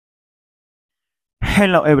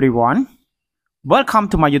Hello everyone, welcome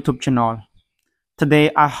to my YouTube channel. Today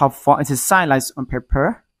I have 4 exercises on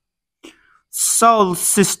paper. Solve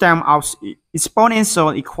system of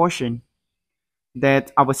exponential equation.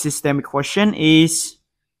 That our system equation is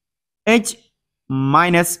h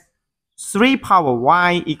minus 3 power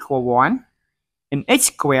y equal 1 and h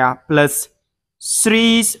squared plus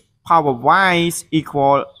 3 power y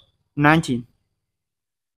equal 19.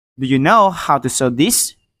 Do you know how to solve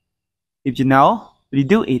this? If you know,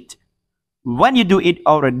 redo it. When you do it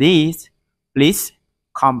already, please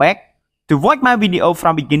come back to watch my video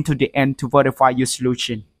from begin to the end to verify your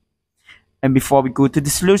solution. And before we go to the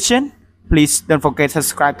solution, please don't forget to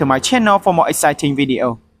subscribe to my channel for more exciting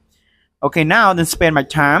video. Okay, now don't spend my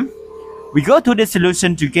time. We go to the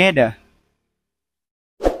solution together.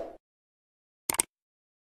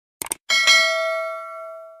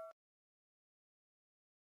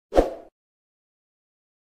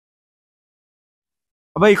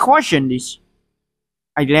 Our equation is,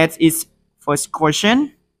 I let its first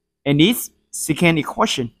equation and its second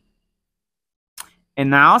equation.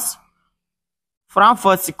 And now, from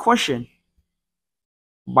first equation,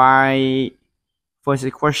 by first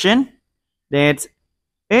equation, that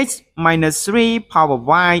h minus 3 power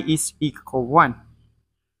y is equal 1.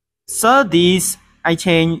 So this, I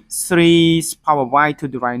change 3 power y to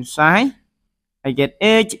the right side. I get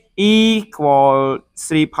h equal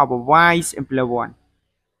 3 power y and plus 1.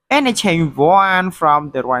 And I change 1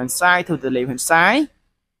 from the right side to the left hand side.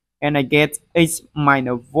 And I get h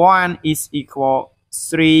minus 1 is equal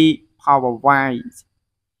 3 power y.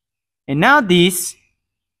 And now this,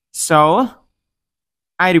 so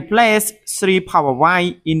I replace 3 power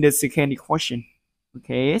y in the second equation.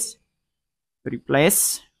 Okay,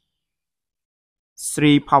 replace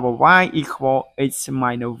 3 power y equal h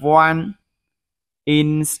minus 1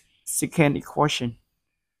 in second equation.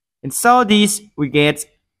 And so this we get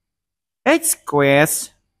h squared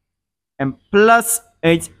and plus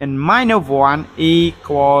h and minus 1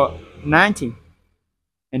 equal 19.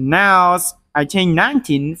 And now I change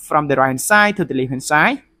 19 from the right hand side to the left hand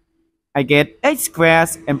side. I get h squared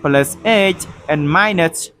and plus h and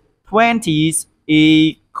minus 20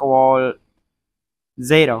 equal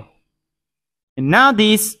 0. And now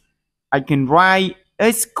this, I can write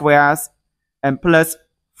h squared and plus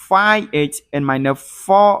 5h and minus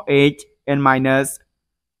 4h and minus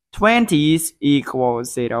 20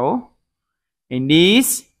 equals 0. In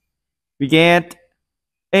this, we get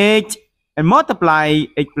h and multiply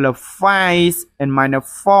h plus 5 and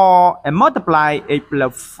minus 4 and multiply h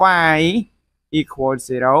plus 5 equals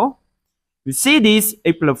 0. We see this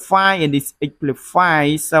h plus 5 and this h plus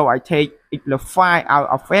 5, so I take h plus 5 out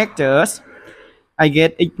of factors. I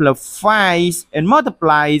get h plus 5 and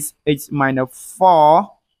multiplies h minus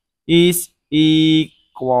 4 is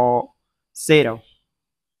equal 0.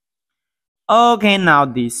 Okay, now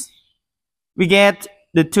this. We get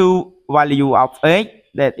the two value of h,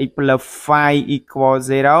 that h plus 5 equals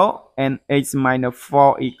 0 and h minus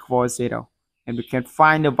 4 equals 0. And we can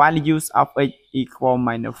find the values of h equal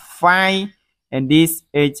minus 5 and this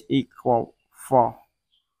h equal 4.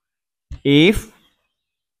 If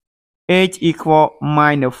h equal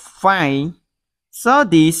minus 5, so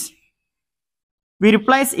this, we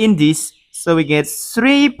replace in this, so we get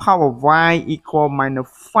 3 power y equal minus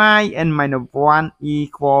 5 and minus 1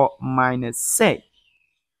 equal minus 6.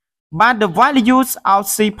 But the values of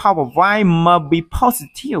 3 power y must be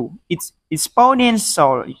positive. It's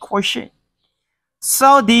exponential equation.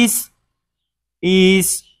 So this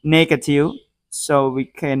is negative, so we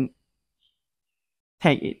can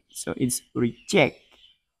take it. So it's reject.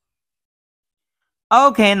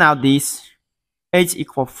 Okay, now this h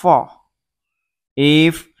equal 4.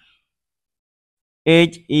 If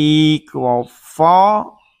h equal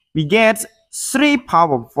 4, we get 3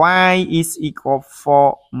 power y is equal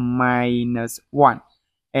 4 minus 1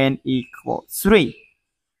 and equal 3.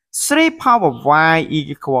 3 power y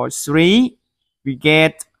equal 3, we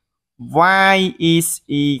get y is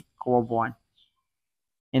equal 1.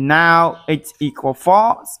 And now h equal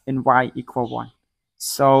 4 and y equal 1.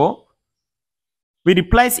 So we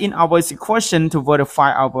replace in our equation to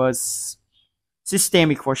verify our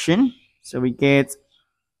system equation. So we get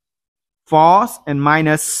 4 and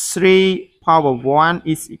minus 3 power 1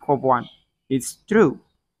 is equal 1. It's true.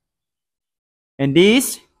 And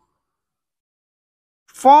this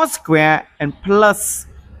 4 squared and plus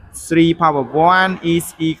 3 power 1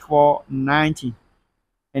 is equal 19.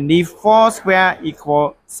 And this 4 squared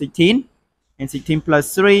equal 16. And 16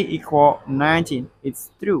 plus 3 equal 19.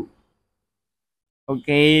 It's true.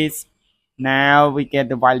 Okay, now we get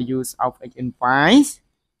the values of h and y.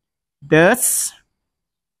 Thus,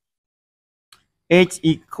 x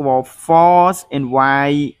equal 4 and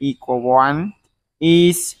y equal 1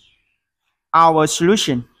 is our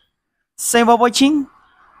solution. Thanks for watching.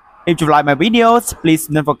 If you like my videos, please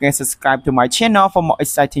don't forget to subscribe to my channel for more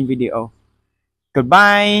exciting videos.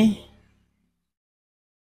 Goodbye.